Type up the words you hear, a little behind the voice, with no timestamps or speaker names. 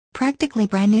practically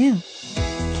brand new.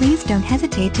 Please don't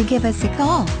hesitate to give us a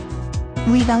call.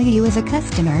 We value you as a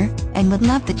customer, and would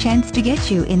love the chance to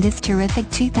get you in this terrific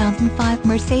 2005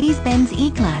 Mercedes-Benz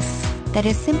E-Class, that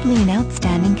is simply in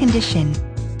outstanding condition.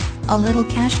 A little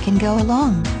cash can go a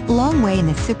long way in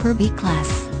this superb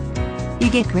E-Class. You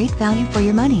get great value for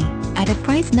your money, at a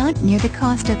price not near the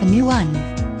cost of a new one.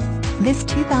 This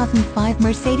 2005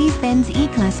 Mercedes-Benz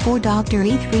E-Class 4-Doctor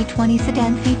E320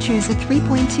 sedan features a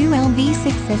 3.2L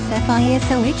V6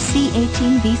 SFISOHC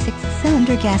 18 V6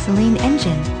 cylinder gasoline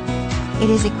engine. It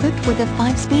is equipped with a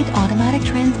 5-speed automatic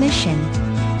transmission.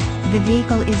 The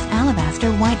vehicle is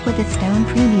alabaster white with a stone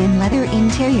premium leather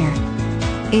interior.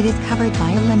 It is covered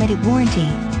by a limited warranty.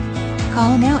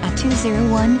 Call now at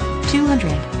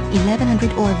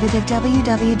 201-200-1100 or visit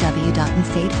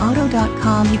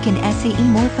www.instateauto.com. You can see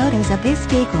more photos of this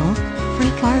vehicle,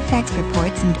 free Carfax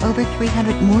reports and over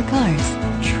 300 more cars,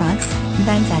 trucks,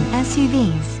 vans and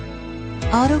SUVs.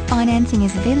 Auto financing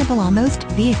is available on most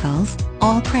vehicles,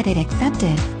 all credit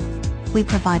accepted. We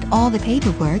provide all the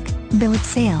paperwork, bill of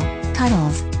sale,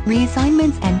 titles,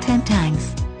 reassignments and temp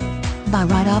tags. Buy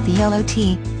right off the LOT,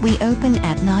 we open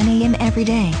at 9 a.m. every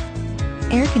day.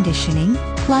 Air conditioning,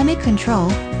 climate control,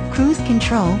 cruise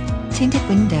control, tinted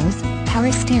windows,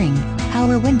 power steering,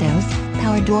 power windows,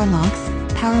 power door locks,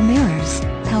 power mirrors,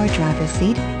 power driver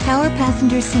seat, power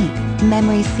passenger seat,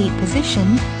 memory seat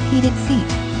position, heated seat,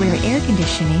 rear air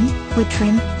conditioning, with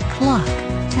trim, clock,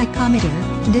 tachometer,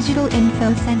 digital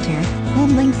info center,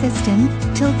 home link system,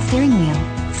 tilt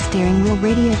steering wheel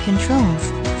radio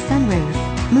controls, sunroof,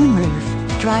 moonroof,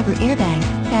 driver airbag,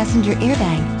 passenger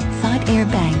airbag, side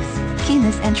airbags,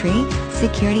 keyless entry,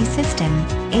 security system,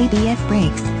 ABS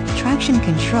brakes, traction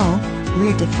control,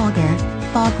 rear defogger,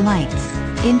 fog lights,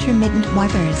 intermittent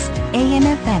wipers,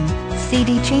 AM/FM,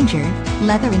 CD changer,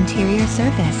 leather interior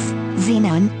surface,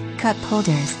 xenon, cup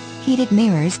holders, heated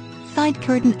mirrors, side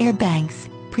curtain airbags,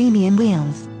 premium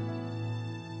wheels.